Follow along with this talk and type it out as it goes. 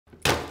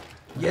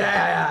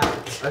Yeah,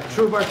 a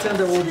true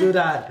bartender will do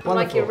that. I'm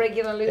like your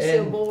regular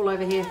Lucille Ball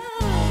over here.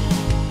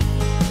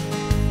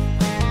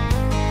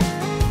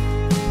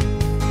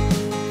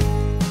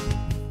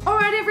 All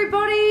right,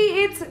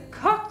 everybody, it's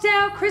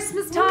cocktail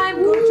Christmas time.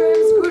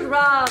 Goodrem's Good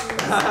Rums.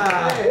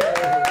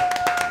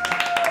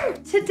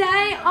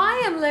 Today,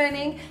 I am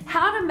learning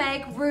how to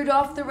make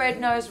Rudolph the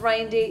Red-Nosed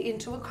Reindeer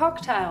into a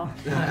cocktail.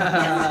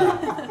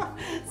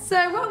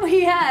 So what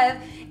we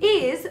have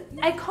is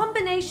a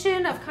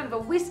combination of kind of a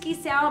whiskey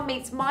sour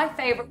meets my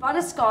favorite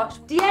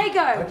butterscotch.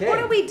 Diego, what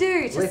do we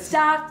do to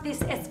start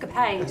this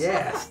escapade?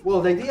 Yes.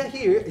 Well, the idea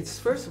here is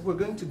first we're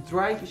going to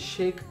dry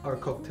shake our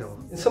cocktail.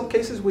 In some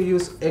cases we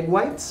use egg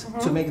whites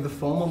to make the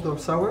foam of the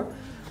sour,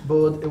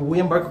 but we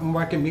in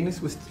Mark and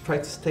Minis we try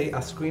to stay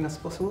as green as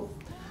possible.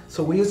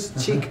 So we use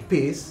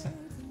chickpeas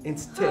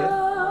instead.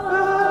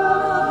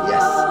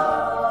 Yes.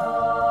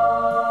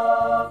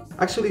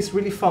 Actually, it's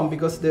really fun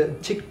because the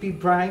chickpea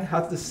brine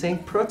has the same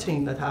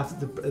protein that has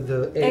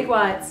the Egg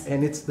whites.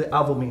 And it's the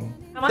albumin.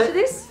 How much is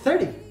this?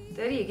 30.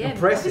 30 again.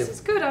 Impressive. Oh, this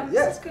is good.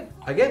 This is good.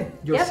 Again,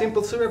 your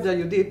simple syrup that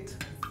you did,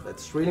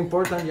 that's really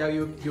important. Yeah,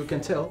 you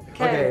can tell.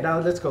 Okay, now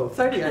let's go.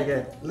 30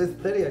 again. Let's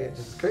 30 again.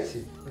 It's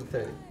crazy.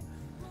 30.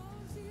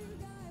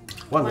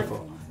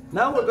 Wonderful.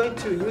 Now we're going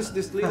to use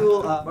this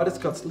little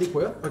butterscotch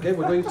liquid. Okay,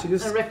 we're going to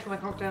use. I wrecked my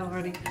cocktail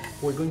already.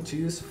 We're going to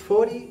use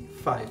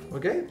 45.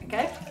 Okay.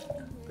 Okay.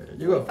 There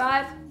you go.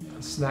 45.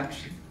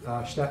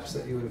 Schnapps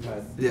that you would have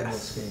had.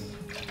 Yes.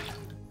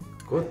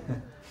 Good.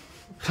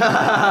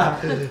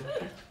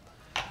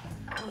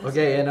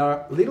 Okay, and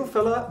our little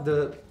fella,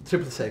 the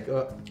triple sec.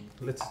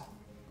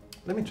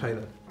 Let me try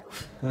that.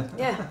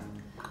 Yeah.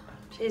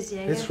 Cheers,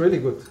 Diego. It's really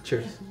good.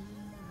 Cheers.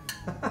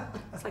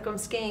 It's like I'm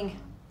skiing.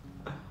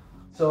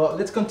 So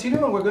let's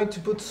continue, and we're going to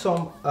put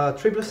some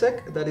triple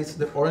sec. That is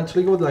the orange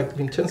liquid, like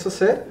Vincenzo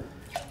said.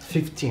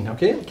 15.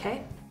 Okay.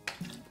 Okay.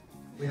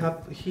 We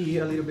have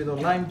here a little bit of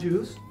lime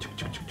juice.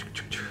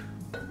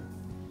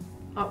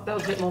 Oh, that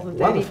was a bit more than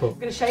 30. Wonderful. I'm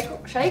gonna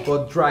shake.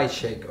 Or dry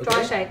shake. Okay?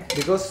 Dry shake.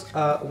 Because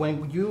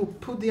when you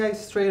put the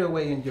ice straight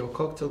away in your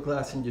cocktail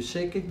glass and you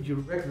shake it, you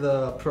wreck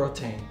the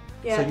protein.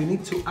 Yeah. So you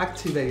need to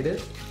activate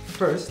it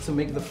first to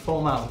make the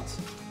foam out.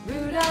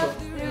 Rudolph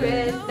the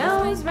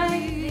Red-Nosed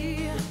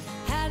Reindeer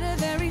had a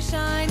very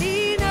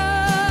shiny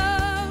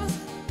nose.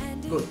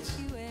 Good.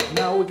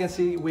 Now we can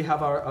see we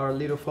have our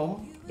little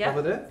foam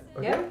over there.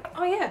 Okay. Yeah.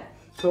 Oh yeah.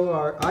 So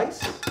our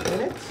ice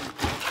in it.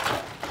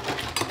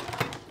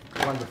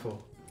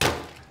 Wonderful.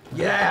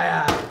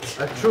 Yeah,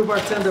 a true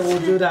bartender will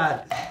do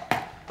that.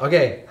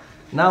 Okay,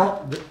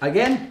 now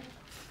again,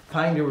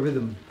 find your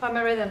rhythm. Find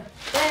my rhythm.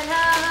 Then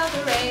how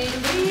the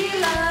reindeer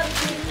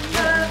loved you,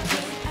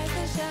 as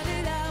they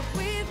shouted out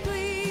with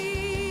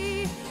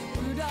glee.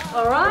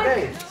 All right.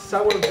 Okay,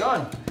 sour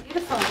done.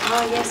 Beautiful.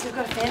 Oh yes, we've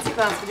got a fancy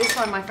glass for this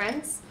one, my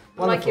friends.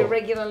 I'm like your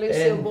regular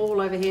Lucille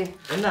Ball over here.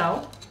 And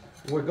now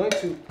we're going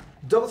to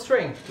double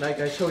strain, like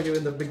I showed you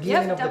in the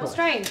beginning of the double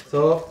strain.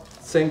 So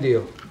same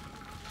deal.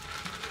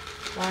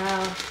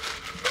 Wow.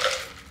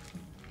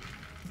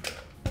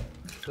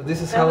 So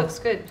this is That how looks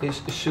good. it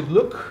should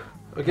look.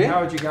 Okay.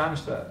 How would you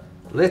garnish that?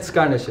 Let's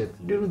garnish it.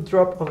 Little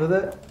drop over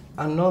there,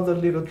 another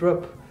little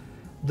drop.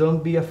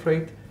 Don't be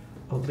afraid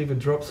of little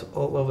drops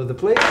all over the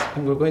place.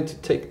 And we're going to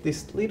take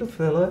this little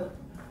fella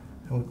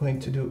and we're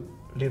going to do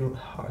little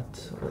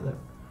hearts over there.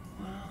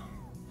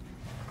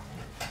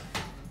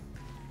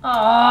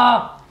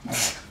 Ah.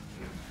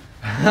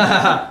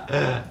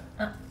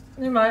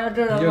 Never mind, I'll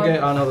do another You one.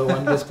 get another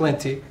one. There's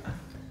plenty.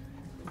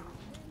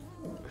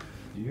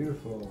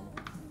 Beautiful.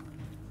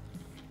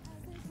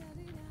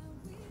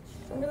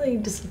 I'm really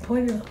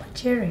disappointed with my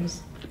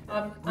cherries.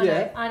 I know.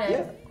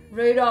 Yeah.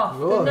 Rudolph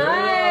the Good. nose.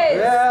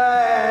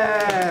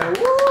 Yeah!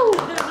 Woo!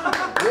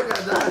 Look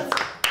at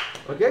that.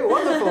 Okay,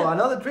 wonderful.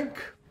 Another drink.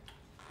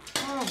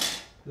 Oh,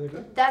 Is that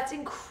good? that's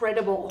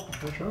incredible.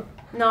 Sure.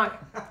 No.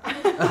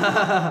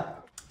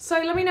 So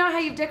let me know how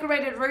you've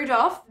decorated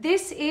Rudolph.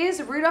 This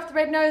is Rudolph the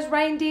Red-Nosed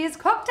Reindeer's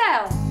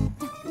cocktail.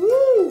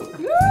 Woo!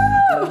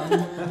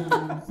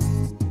 Woo!